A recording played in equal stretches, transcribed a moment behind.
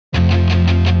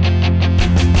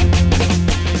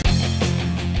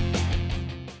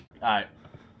Alright.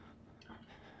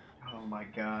 Oh my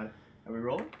god. Are we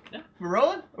rolling? Yeah. We're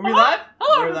rolling? Are we live?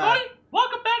 Hello, We're everybody. live.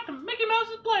 Welcome back to Mickey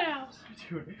Mouse's Playhouse.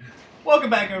 Dude.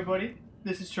 Welcome back, everybody.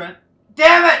 This is Trent.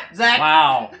 Damn it, Zach!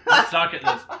 Wow. I suck at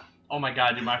this. Oh my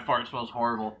god, dude, my fart smells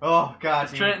horrible. Oh god,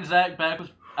 It's dude. Trent and Zach back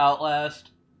with Outlast.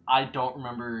 I don't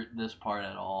remember this part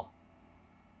at all.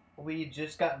 We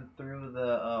just gotten through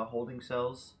the holding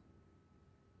cells.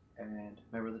 And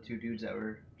remember the two dudes that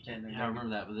were standing there? Yeah, I remember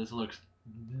that, but this looks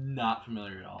not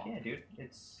familiar at all. Yeah, dude.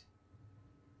 It's...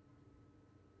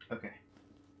 Okay.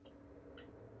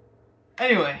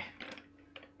 Anyway.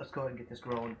 Let's go ahead and get this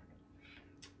rolling.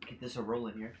 Get this a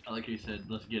rolling here. I like how you said,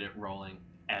 let's get it rolling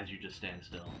as you just stand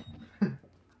still.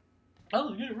 Oh,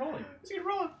 let's get it rolling. Let's get it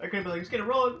rolling. I could be like, let's get it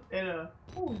rolling. And,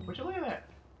 ooh, would you look at that?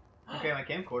 Okay, my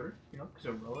camcorder, you know, because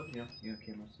I'm rolling, you know,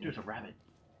 cameras. Dude, it's a rabbit.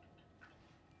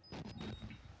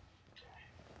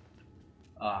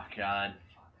 Oh, God.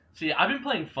 See, I've been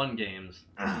playing fun games.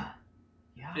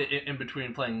 Yeah. In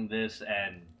between playing this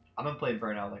and... I've been playing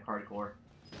Burnout like hardcore.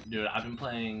 Dude, I've been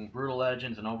playing Brutal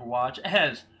Legends and Overwatch,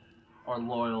 as our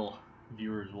loyal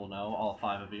viewers will know, all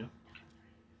 5 of you.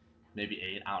 Maybe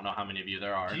 8, I don't know how many of you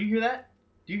there are. Do you hear that?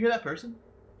 Do you hear that person?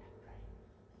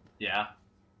 Yeah.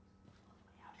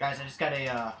 Guys, I just got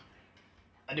a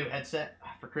new headset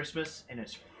for Christmas, and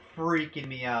it's freaking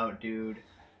me out, dude.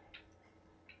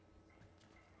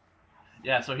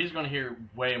 Yeah, so he's gonna hear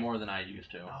way more than I used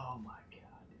to. Oh my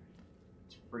god, dude.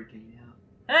 It's freaking me out.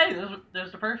 Hey,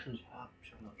 there's the person.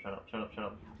 Shut up.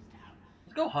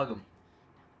 Let's go hug him.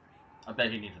 I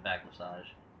bet he needs a back massage.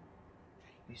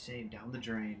 He's saying down the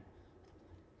drain.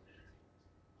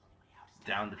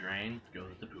 Down the drain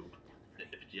goes the poop.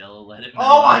 If it's yellow, let it.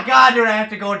 Oh my god, dude! I have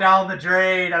to go down the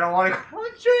drain. I don't want to go down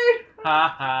the drain.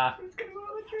 Ha ha. I'm just gonna go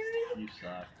down the drain. You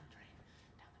suck.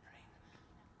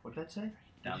 What'd that say?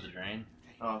 Down the drain.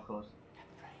 Oh, close.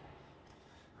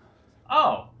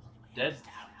 Oh, dead.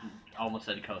 Almost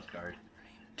said Coast Guard.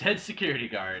 Dead security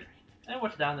guard. And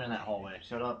what's down there in that hallway?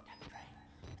 Shut up.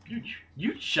 You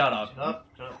shut up. Shut up.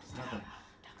 Nothing.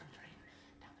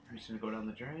 I'm just gonna go down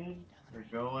the drain. We're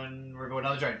going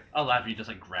down the drain. I'll laugh if you just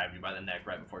like grab you by the neck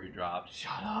right before you dropped.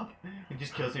 Shut up. It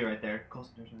just kills me right there. Close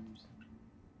the doors.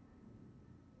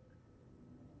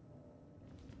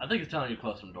 I think it's telling you to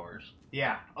close some doors.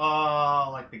 Yeah.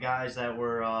 Like the guys that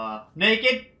were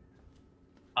naked.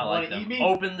 I like Wanna eat them. me?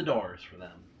 Open the doors for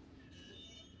them.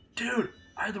 Dude,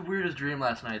 I had the weirdest dream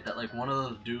last night that like one of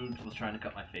those dudes was trying to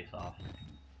cut my face off.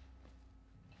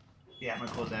 Yeah, I'm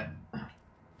gonna close that.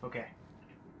 Okay.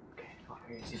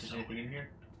 Okay, see if there's anything in here.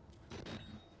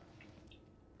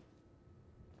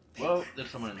 Whoa, there's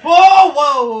someone in there.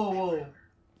 Whoa!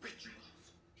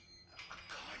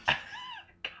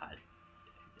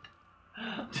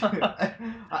 God.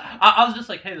 I was just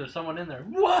like, hey, there's someone in there.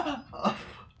 What?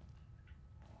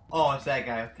 Oh, it's that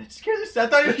guy. That scared the... I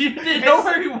thought he was... You didn't know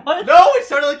where he was? No, it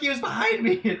sounded like he was behind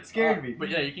me. It scared me. But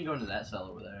yeah, you can go into that cell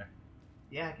over there.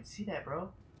 Yeah, I can see that, bro.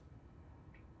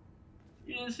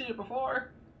 You didn't see it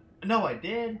before? No, I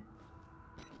did.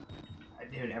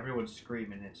 Dude, everyone's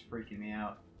screaming. It's freaking me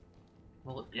out.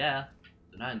 Well, yeah.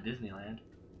 They're not in Disneyland.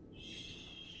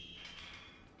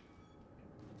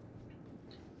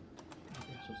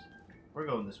 We're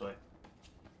going this way.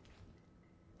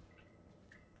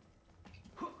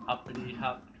 Hoppity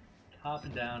hop,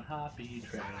 hopping down hoppy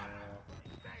trail.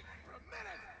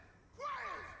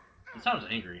 It sounds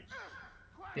angry.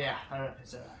 Yeah, I don't know if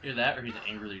it's Either that or he's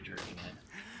angrily jerking it.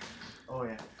 Oh,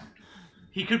 yeah.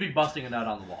 He could be busting it out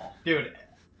on the wall. Dude.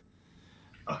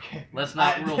 Okay. Let's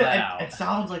not rule that out. It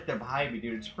sounds like they're behind me,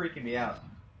 dude. It's freaking me out.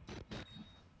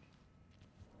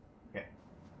 Okay.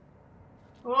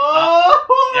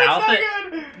 Oh, yeah, that's I'll not say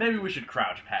good. maybe we should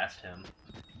crouch past him.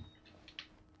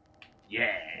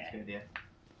 Yeah. That's a good idea.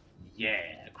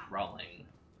 Yeah, crawling.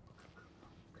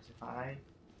 Because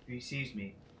if he sees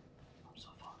me, I'm so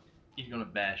fucked. He's gonna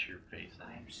bash your face in.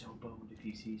 I am so boned if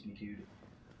he sees me, dude.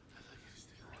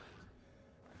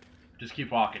 Just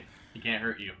keep walking. He can't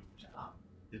hurt you. Shut up.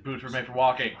 These boots were made for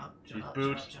walking. Shut These up,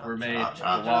 boots shut up, were shut made up, for shut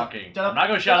up, walking. shut up, I'm not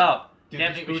gonna shut shut up. Dude,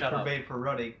 Can't these make me boots shut were up. made for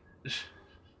running. Dude,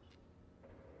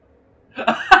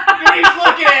 he's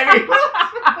looking at me. What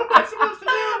am I supposed to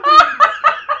do?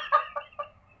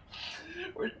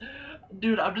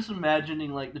 Dude, I'm just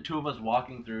imagining like the two of us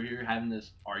walking through here having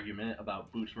this argument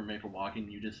about boots were made for walking,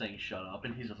 and you just saying shut up,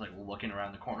 and he's just like looking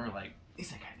around the corner like...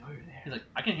 He's like, I know you're there. He's like,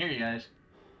 I can hear you guys.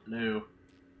 No.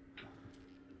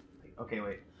 Okay,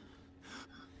 wait.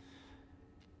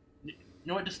 You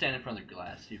know what? Just stand in front of the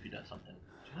glass, see if he does something.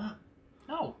 Shut up.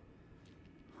 No.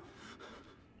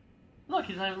 Look,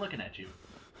 he's not even looking at you.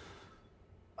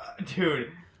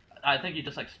 Dude. I think he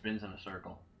just like spins in a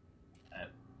circle.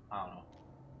 I don't know.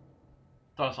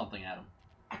 Throw something at him.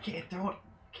 I can't throw it.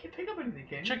 I can't pick up anything,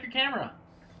 can you? Check your camera.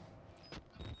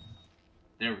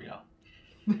 There we go.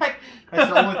 That's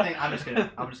the only thing. I'm just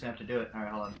gonna have to do it. All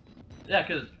right, hold on. Yeah,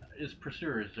 because his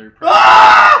pursuers are.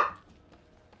 Ah!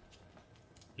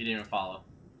 He didn't even follow.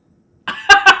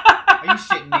 Are you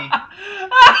shitting me?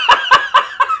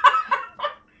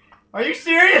 Are you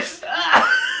serious?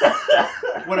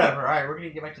 Whatever. All right, we're gonna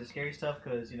get back to the scary stuff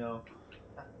because you know.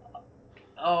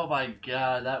 Oh my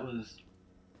god, that was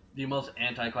the most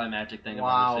anticlimactic thing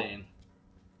Wow. I've ever seen.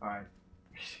 All right.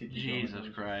 Jesus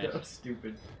Christ. That was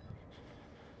stupid.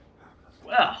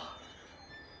 Well.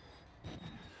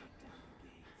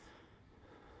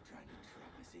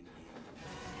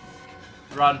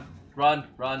 Run, run,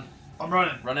 run. I'm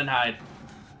running. Run and hide.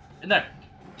 In there.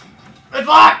 It's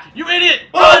locked! You idiot!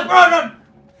 Oh, run!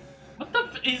 What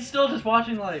the he's still just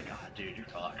watching like, oh dude, you're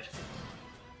fucked.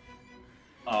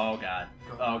 Oh god.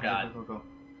 Oh god. Go.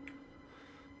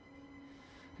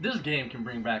 This game can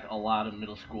bring back a lot of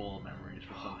middle school memories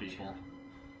for some people.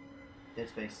 Dead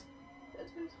Space. Dead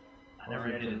Space? I never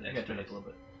hit in Dead Space. A Space. little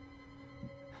bit.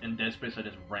 In Dead Space I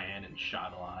just ran and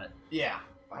shot a lot. Yeah.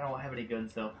 I don't have any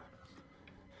guns though.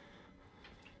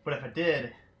 But if I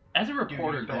did, As a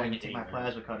reporter dude, going take my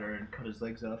plasma cutter and cut his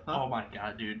legs off. Huh? Oh my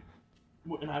god, dude.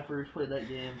 When I first played that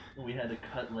game and we had to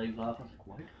cut legs off, I was like,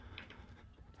 what?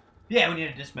 Yeah, when you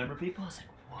had to dismember people, I was like,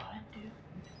 what, dude?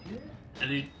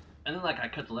 And then like I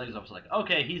cut the legs off, I was like,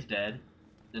 okay, he's dead.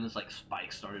 Then it's like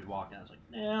Spike started walking, I was like,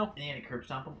 no. And you had to curb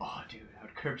stomp him? Oh, dude, I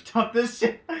would curb stomp this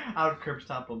shit. I would curb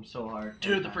stomp him so hard.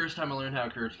 Dude, the first time I learned how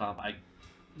to curb stomp, I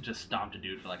just stomped a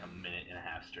dude for like a minute and a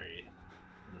half straight.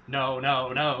 No.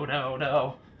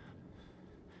 I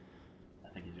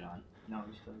think he's gone. No,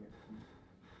 he's still here.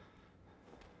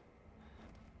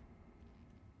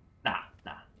 Nah,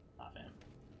 not fam.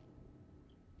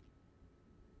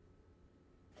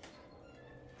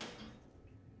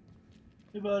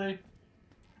 Hey, buddy.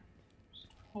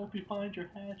 Hope you find your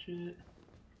hatchet.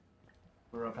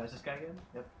 We're up past this guy again?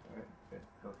 Yep. Alright, good.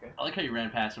 Okay. I like how you ran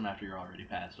past him after you're already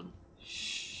past him.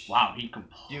 Shh. Wow, he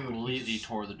completely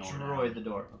tore the door down. Destroyed the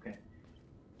door. Okay.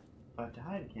 If I have to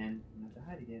hide again,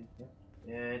 Yep.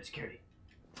 Yeah, it's security.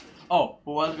 Oh,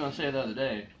 but what I was going to say the other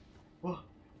day. Whoa.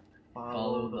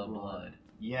 Follow the blood.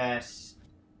 Yes.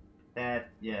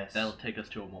 Yes. That'll take us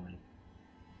to a woman.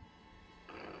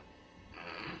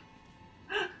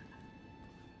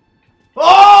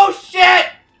 Oh, shit!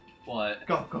 What?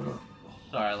 Go.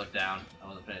 Sorry, I looked down. I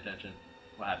wasn't paying attention.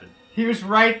 What happened? He was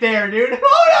right there, dude.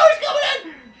 Oh, no, he's coming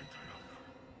in!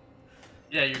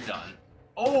 Yeah, you're done.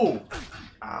 Oh!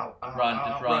 Ow. Run,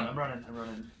 just run. I'm running.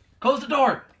 Close the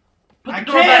door! Put the I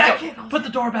door can't, back I up! can't. Put the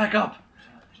door back up!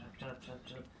 Shut up.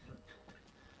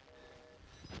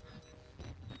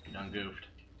 You done goofed.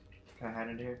 Can I hide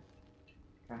under here?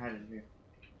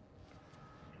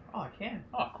 Oh, I can.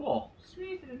 Oh, cool.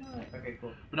 Sweet, I didn't know that. Okay,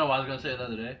 cool. But no, what I was going to say the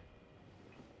other day.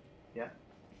 Yeah?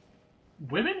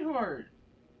 Women who are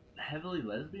heavily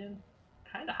lesbian,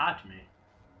 kind of hot to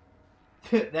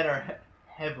me. That are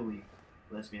heavily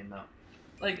lesbian, though.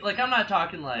 Like I'm not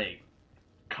talking like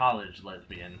college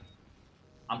lesbian.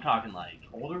 I'm talking like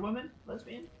Older women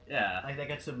lesbian? yeah. Like they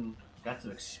got some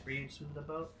experience with the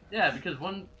boat. Yeah, because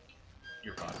one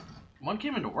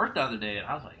came into work the other day and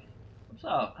I was like, "What's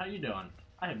up? How you doing?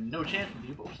 I have no chance with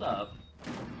you, but what's up?"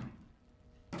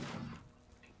 Dude,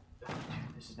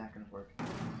 this is not gonna work.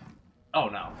 Oh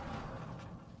no.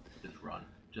 Just run.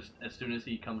 Just as soon as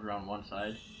he comes around one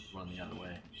side, run the other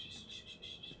way.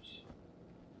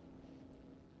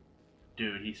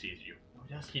 Dude, he sees you. No,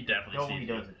 he doesn't. He definitely sees he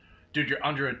you. doesn't. Dude, you're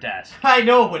under a desk. I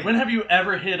know, but When have you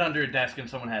ever hid under a desk and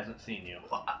someone hasn't seen you?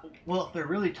 well, if they're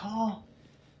really tall.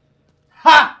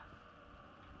 Ha!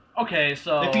 Okay,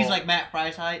 so If he's like Matt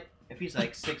Fry's height, if he's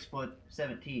like 6'17",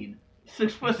 6'7",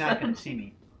 he's not gonna see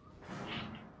me.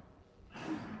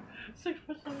 6'17".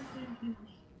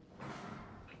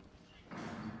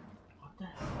 What the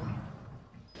hell?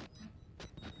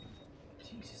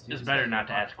 Jesus, dude, It's this better guy's not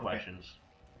to hot. ask questions.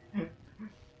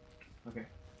 Okay.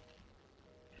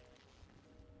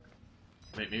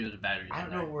 Wait, maybe there's batteries. I in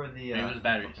don't there. know where the. Maybe there's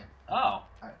batteries. Okay. Oh.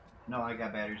 No, I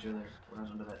got batteries earlier when I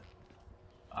was under that.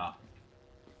 Oh.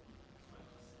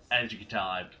 As you can tell,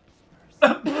 I.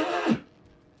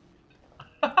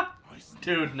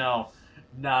 Dude, no.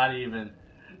 Not even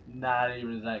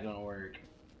is that gonna work.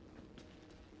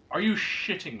 Are you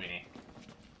shitting me?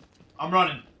 I'm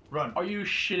running. Run. Are you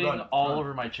shitting Run, all run.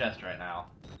 over my chest right now?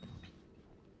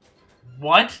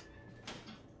 What?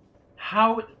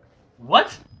 How?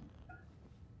 What?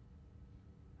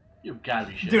 You've gotta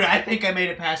be shitting. Dude, I think I made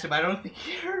it past him. I don't think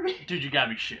he heard me. Dude, you gotta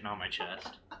be shitting on my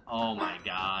chest. Oh my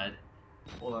god.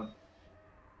 Hold on.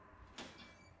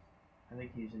 I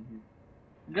think he's in here.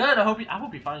 Good. I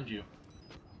hope he finds you.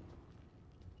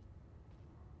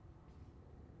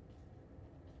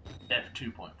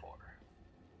 F2.4.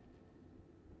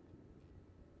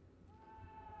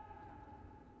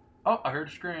 Oh, I heard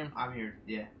a scream. I'm here.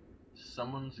 Yeah.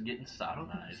 Someone's getting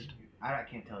sodomized. I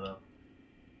can't tell though.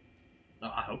 No,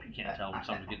 I hope you can't tell when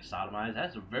someone's getting sodomized.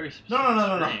 That's a very specific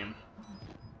No. scream.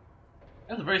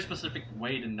 That's a very specific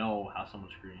way to know how someone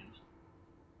screams.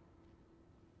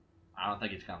 I don't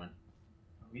think he's coming.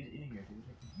 Oh, he's in here,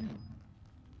 dude.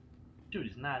 Dude,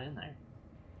 he's not in there.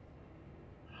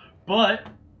 But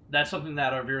that's something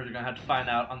that our viewers are going to have to find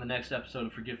out on the next episode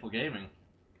of Forgetful Gaming.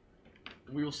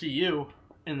 We will see you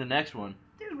in the next one.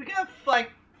 Dude, we got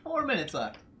like 4 minutes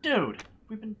left. Dude,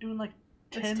 we've been doing like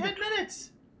 10 It's 10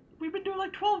 minutes. We've been doing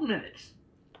like 12 minutes.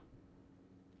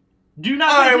 Do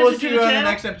not. All right, we'll attention see to you the on the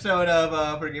channel. next episode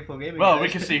of Forgetful Gaming. Well, we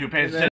can see who pays attention.